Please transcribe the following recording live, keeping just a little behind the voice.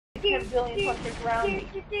10 billion punches around me.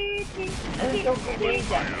 And throw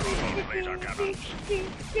grenades at me.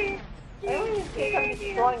 I don't even think I'm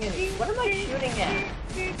destroying any. What am I shooting at?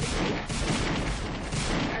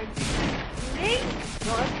 Are you shooting?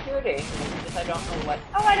 No, I'm shooting. It's just I don't know what.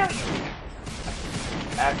 Oh, I don't shoot.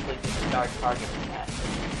 Actually, just start targeting that.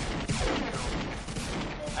 I don't know.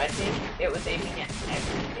 I think it was aiming at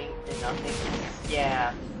everything and nothing.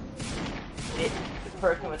 Yeah. The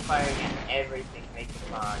person was firing at everything, make it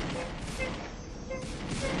fun.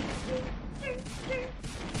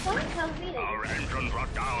 Someone tells me that. Our engine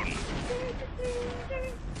brought down.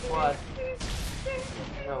 What?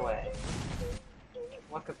 No way.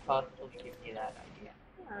 What could possibly give you that idea?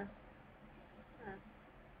 Huh.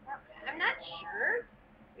 I'm not sure.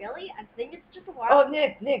 Really? I think it's just a while. Oh,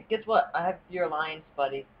 Nick, guess what? I have your alliance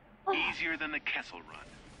buddy. Easier than the Kessel Run.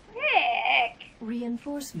 Nick!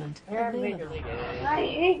 Reinforcement Major available. League. I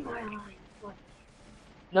hate my alliance buddy.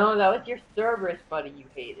 No, that was your Cerberus buddy you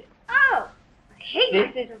hated. Oh! I hate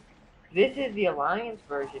my This is the alliance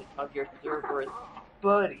version of your Cerberus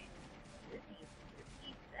buddy.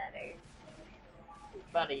 He's better.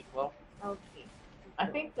 About equal. Okay. I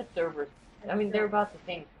think the Cerberus, I mean, they're about the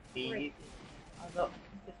same speed. Although, I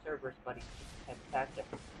think the Cerberus buddy is kind of tactic.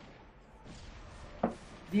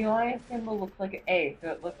 The alliance symbol looks like an A, so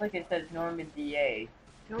it looks like it says Normandy A.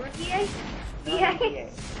 Normandy A? Normandy A.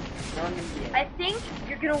 Normandy A. I think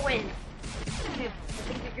you're gonna win. I think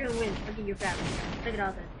you're gonna win. Look at your battle. Look at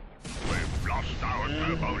all this. We've lost our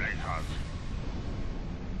turbo lasers.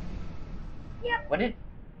 Yep. What is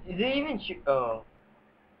it even shoot? Oh.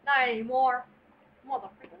 Not anymore.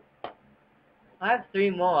 Motherfucker. I have 3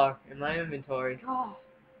 more in my inventory. Oh.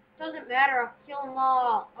 Doesn't matter. I'll kill them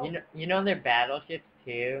all. Oh, You know they're battleships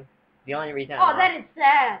too? The only reason oh that is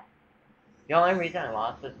sad. The only reason I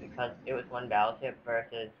lost was because it was one battleship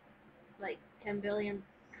versus Like 10 billion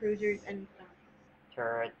cruisers and some.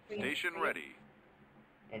 turrets Station ready.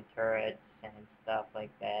 and turrets and stuff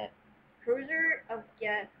like that. Cruiser of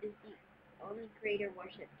Guess is the only greater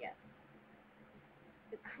warship Guess.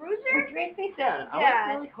 The cruiser? Which made me sad. I Yeah.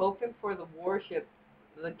 was really hoping for the warship,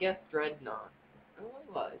 the Guess Dreadnought. I really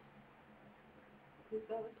was.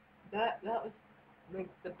 Because that was like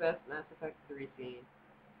the best Mass Effect 3 scene.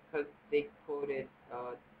 Because they quoted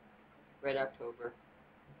Red October.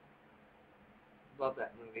 Love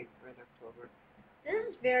that movie, Red October. This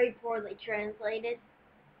is very poorly translated.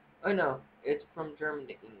 Oh no, it's from German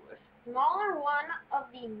to English. Smaller one of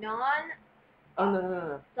the non Oh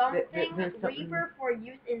no. something There's something- Reaper for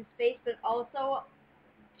use in space, but also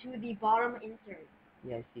to the bottom insert.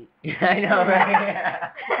 Yeah, I see. I know,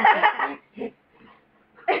 right?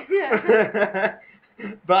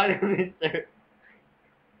 Bottom insert.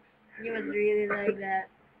 You must really like that.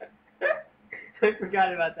 I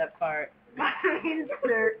forgot about that part. Bottom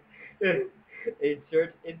insert.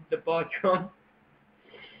 Insert in the bottom.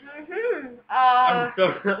 I'm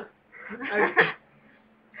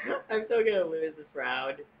I'm still gonna lose this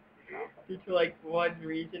round. Just for like one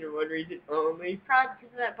reason and one reason only. Probably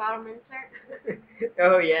because of that bottom insert.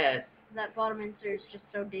 Oh yes. That bottom insert is just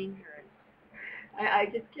so dangerous. I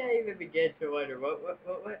just can't even begin to wonder what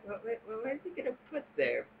is he gonna put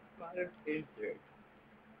there? Bottom insert.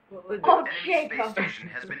 What was it? Oh, Enemy Jacob. space station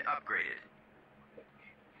has been upgraded.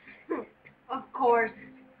 Of course.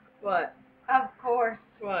 What? Of course.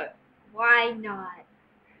 What? Why not?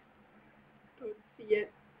 Don't see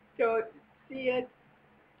it. Don't see it.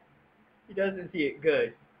 He doesn't see it.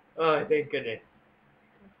 Good. Oh, thank goodness.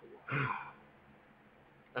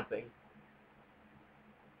 Nothing.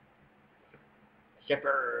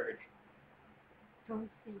 Shepherd. Don't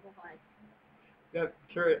see why. Yep,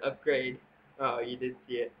 turret upgrade. Oh, you did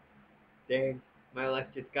see it. Dang, my life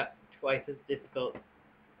just got twice as difficult.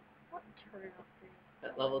 What turret upgrade?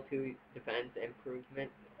 At level 2 defense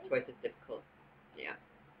improvement, twice as difficult. Yeah.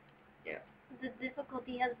 Yeah. The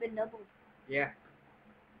difficulty has been doubled. Yeah.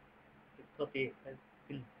 Difficulty has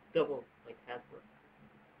been doubled, like Hasbro.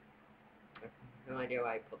 I have no idea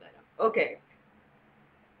why I pulled that up. Okay.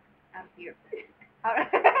 Out of here. Out of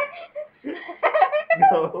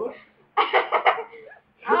No.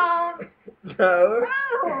 No, No.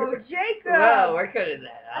 Jacob. Well, we're cutting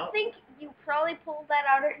that I out. think you probably pulled that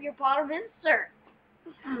out of your bottom insert.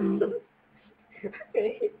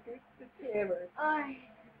 Okay, hit you with this hammer.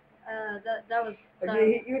 That was. I'm gonna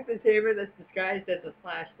hit you with this hammer that's disguised as a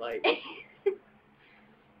flashlight.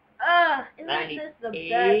 Isn't this the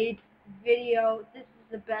best video? This is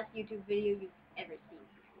the best YouTube video you've ever seen in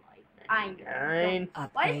your life. I know. 9. Why is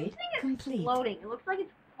Upgrade this thing complete. exploding? It looks like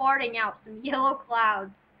it's farting out some yellow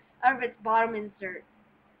clouds out of its bottom insert.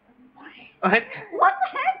 What? What the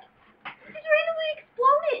heck? It just randomly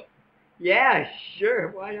exploded. Yeah, sure,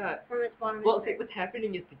 why not? From its bottom Well, insert. see, what's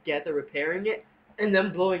happening is the gas are repairing it and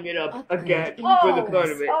then blowing it up Upgrade again in for the progress.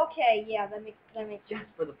 fun of it. Okay, yeah, that makes Just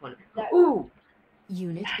for the fun of it. That- Ooh!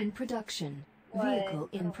 Unit in production. What? Vehicle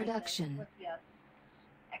I in don't like production. that.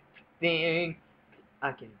 What's the Thing.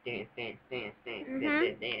 I can dance.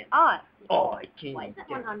 Mhm. Ah. Oh, I can. Why is that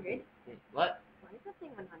 100? What? Why is that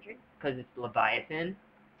thing 100? Because it's Leviathan.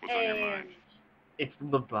 What's on your And mind? It's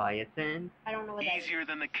Leviathan. I don't know what that is. Easier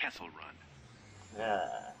than the Kessel Run.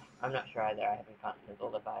 I'm not sure either. I haven't gotten to the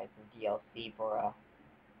Leviathan DLC for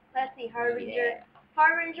Let's see, Harbinger. Yeah.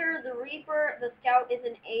 Harbinger, the Reaper, the Scout is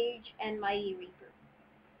an Age and Mighty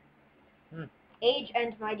Reaper. Age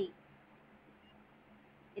and Mighty.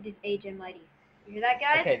 It is Age and Mighty. You hear that,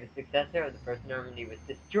 guys? Okay, the successor of the first Normandy was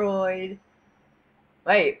destroyed.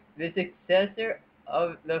 Wait, the successor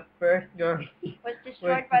of the first Normandy Was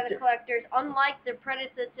destroyed by the collectors, unlike the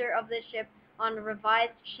predecessor of this ship, on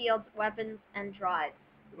revised shields, weapons, and drives.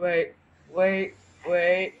 Wait. Who the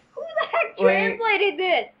heck Wait. translated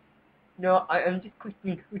this? No, I'm just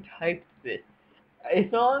questioning who typed this.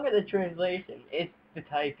 It's no longer the translation, it's the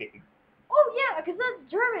typing. Oh yeah, because that's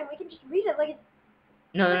German. We can just read it like it's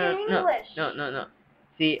No, like in English. No.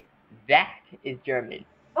 See, that is German.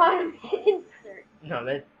 bottom insert.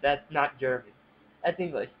 No, that's not German. That's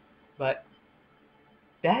English. But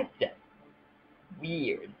that's just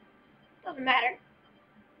weird. Doesn't matter.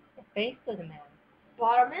 The face doesn't matter.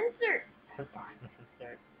 Bottom insert.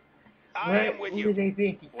 I am with What you. were they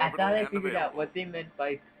thinking? I Orbital thought I and figured out available. what they meant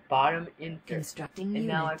by bottom insert. Constructing And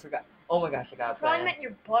now I unit. forgot. Oh my gosh, I gotta put Probably in. meant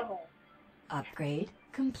your butthole. Upgrade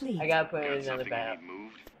complete. I gotta put in Got another something you battle. need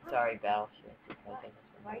moved? Sorry, battleship.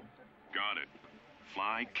 Right? Got it.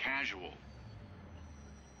 Fly casual.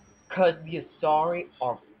 Cause the Asari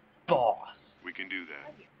are boss. We can do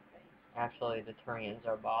that. Actually, the Turians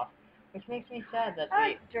are boss. Which makes me sad that I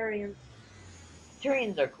like durian. the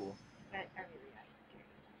Turians are cool. I really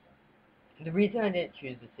like The reason I didn't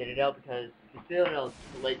choose the Citadel because the Citadel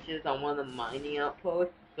glitches on one of the mining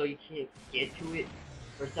outposts, so you can't get to it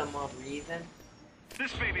for some odd reason.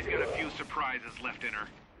 This baby's got a few surprises left in her.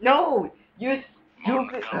 No! You Mon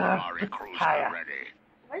stupid calamari cruiser papaya. ready.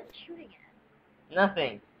 What is it shooting at?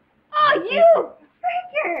 Nothing. Oh, you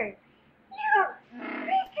freaker! You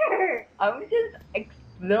freaker! I was just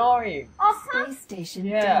exploring. Uh-huh. Space station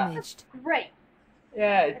Yeah. damaged. Great.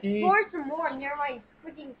 Yeah, see? Explore some more near my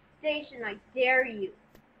freaking station, I dare you.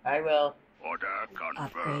 I will. Order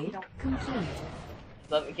confirmed. Upgrade complete.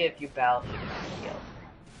 Let me get a few battleships skills.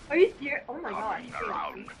 Are you serious? Oh my god. Coming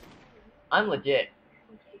around. I'm legit.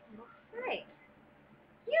 Hey.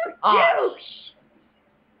 You Ah. douche!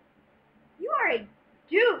 You are a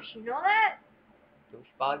douche, you know that?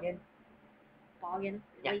 Doucheboggin? Boggin.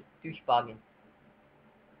 Yeah, Really? doucheboggin.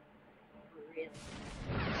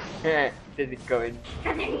 Really? Does it go in?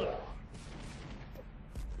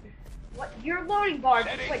 What? Your loading bar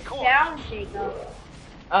just Setting went course. down, Jacob.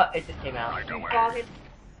 Oh, it just came out. Right away. Boggin.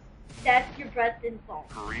 That's your best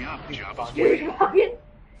insult. Hurry up, Jabba's Douchebag. waiting. Boggin?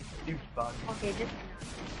 Doucheboggin. Okay, this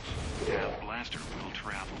is Tab blaster will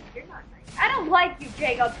travel. you're not nice. I don't like you,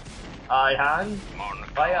 Jacob. I hand Mon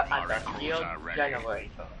fire at calamari the shield cruiser ready. generator.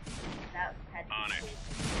 That had to On be it.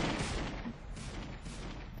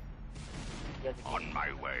 Yes, On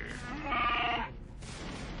my way.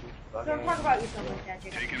 cool. Don't talk about yourself like that,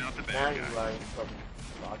 Jacob. Taking out the Now bad you guy. are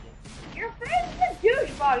doucheboggin. Your friend's a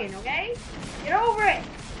douche, Boggin, okay? Get over it.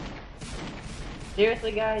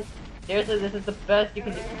 Seriously, guys? Seriously, this is the best you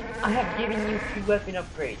can do. I have given you 2 weapon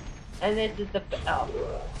upgrades. And this is the best.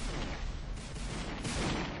 Oh.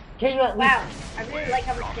 Can you at least... Wow, I really like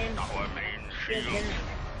how we stand Our main good shield. dinner.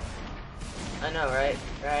 I know, right?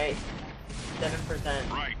 Right? 7%.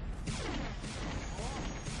 Right.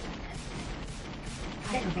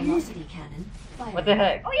 Hypervelocity cannon fired. What the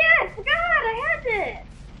heck? Oh yeah, I forgot, I had this.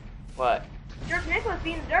 What? Dirk Nicholas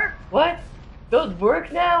being a Dirk. What? Those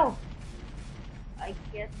work now? I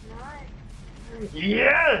guess not.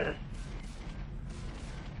 Yes!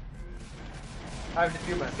 Time to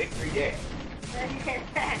do my victory dance.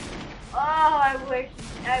 Oh, I wish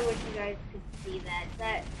you guys could see that.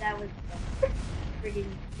 That was the friggin'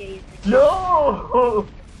 gayest thing. No! Oh,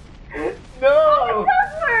 No! it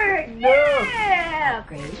does work! No. Yeah!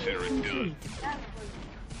 Upgrade Consider it complete. That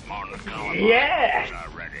Mon calamari Yeah.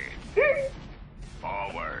 cruiser ready. was-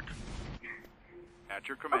 Forward. At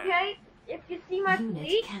your command. Okay, if you see my Unit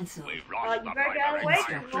fleet, cancelled. We've lost you the better get out of the way,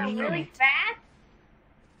 primary 'cause we're going Construction really unit. fast.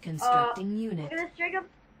 Constructing Look unit. at this, Jacob.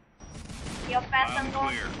 See how fast I'm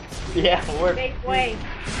going? Clear. Yeah, we're Big way.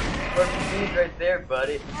 speed right there,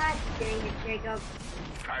 buddy. God dang it, Jacob.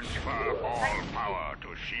 Transfer all power to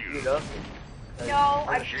Speed shield. up. No,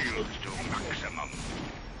 I Shields to maximum.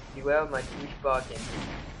 You are my douchebag.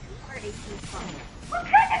 are a What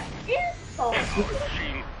kind of insult?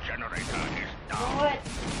 Shield generator is You know down. what?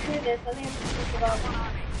 Screw this. Let me think about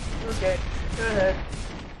Okay, go ahead.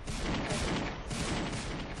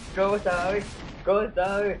 Go, sorry. Go,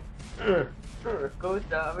 sorry. Go,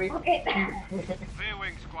 sorry. Okay.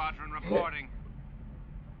 V-Wing Squadron reporting.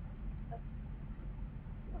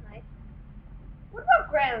 Nice. What about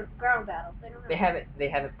ground battles? They don't have. They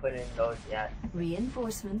haven't put in those yet.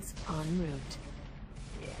 Reinforcements en route.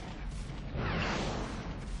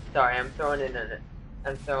 Sorry, I'm throwing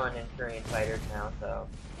in Korean fighters now, so.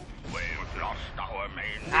 We've lost our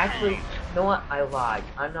main. Actually, you know what? I lied.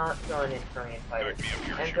 I'm not throwing in Korean fighters.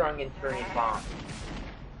 I'm throwing in Korean bombs.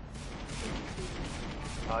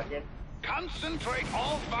 Target. Concentrate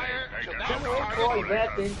all fire to that Destroy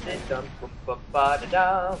weapon system.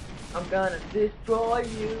 Ba-ba-da-da. I'm gonna destroy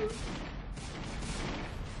you.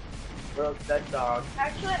 Broke that dog.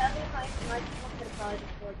 Actually, I think my people could have probably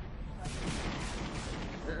destroyed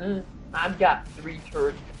this. I've got 3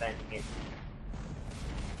 turrets defending it.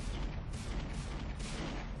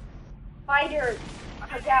 Fighters,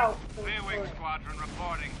 look out. V-Wing Squadron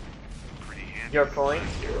reporting. Pretty handy. Your point?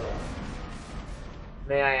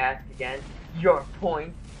 May I ask again? Your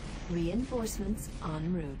point? Reinforcements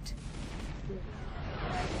en route.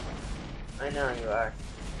 I know you are.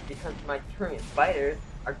 Because my Korean fighters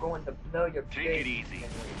are going to blow your Take face it easy.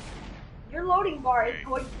 Your loading bar is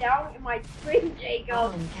going down in my screen, Jacob.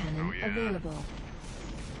 Ion cannon Oh, yeah. available.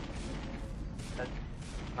 Because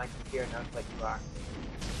my computer knows what you are.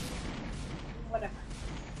 Whatever.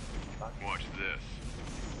 Watch this.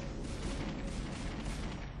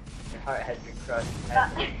 Your heart has been crushed.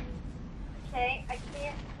 Okay, I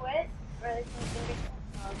can't quit. Or there's something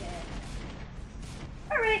okay.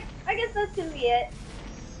 Alright, I guess that's gonna be it.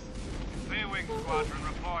 V-Wing Squadron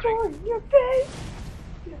reporting. Join your face!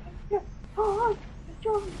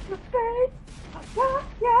 Join your face!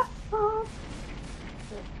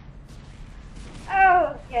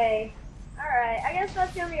 Okay. Alright, I guess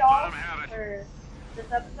that's gonna be all Let 'em have it. for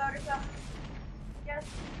this episode or something. I guess.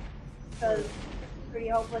 Because this is pretty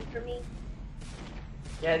hopeless for me.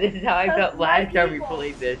 Yeah, this is how I Because felt my last time we people-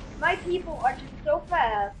 played this. My people are just so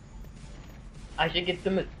fast. I should get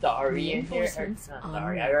some Asari in here. Or, Reinforcements not en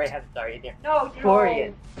sorry, I route. already have Asari in here. No, you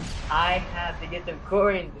Koreans. I have to get some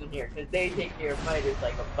Koreans in here because they take care of fighters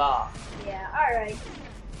like a boss. Yeah, alright.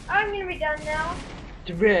 I'm gonna be done now.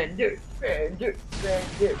 Surrender. Right.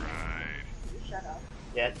 Shut up.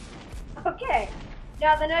 Yes. Okay.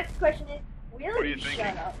 Now the next question is, will What are you you thinking?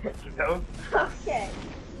 shut up? No. Okay.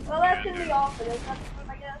 Well, that's gonna be all for this episode,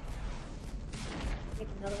 I guess. Make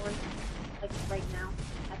another one, like right now,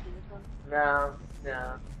 after this one. No.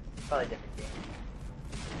 Probably different game.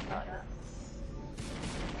 Probably not.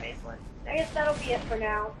 Main one. I guess that'll be it for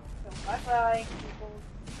now. So bye bye, people.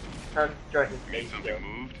 I'm destroying his Need face still. something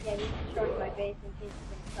moved? Yeah, you destroyed my base in case of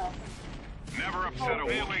himself. Never upset a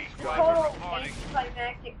V-Wing Squadron Total reporting.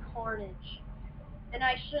 anticlimactic carnage. And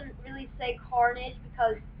I shouldn't really say carnage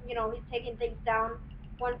because, you know, he's taking things down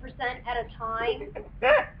 1% at a time.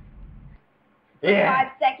 Yeah.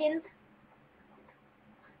 5 seconds.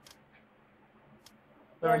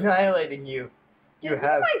 We're annihilating you. You Dude,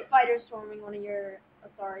 have. why am I fighter storming one of your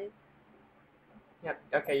Asaris? Yep.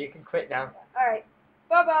 Okay, you can quit now. Alright.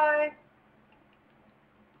 Bye bye.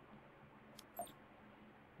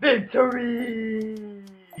 Victory!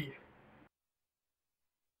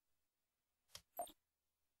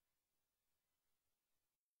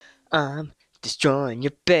 I'm destroying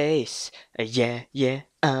your base. Yeah,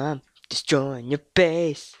 I'm destroying your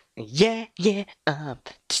base. Yeah, I'm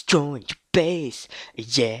destroying your base.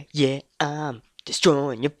 Yeah, I'm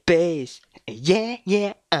destroying your base.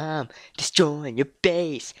 Yeah, I'm destroying your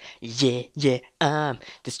base. Yeah, I'm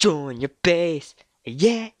destroying your base.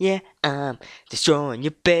 Yeah, I'm destroying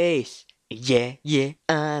your base. Yeah,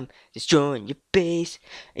 I'm destroying your base.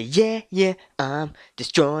 Yeah, I'm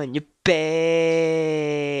destroying your base.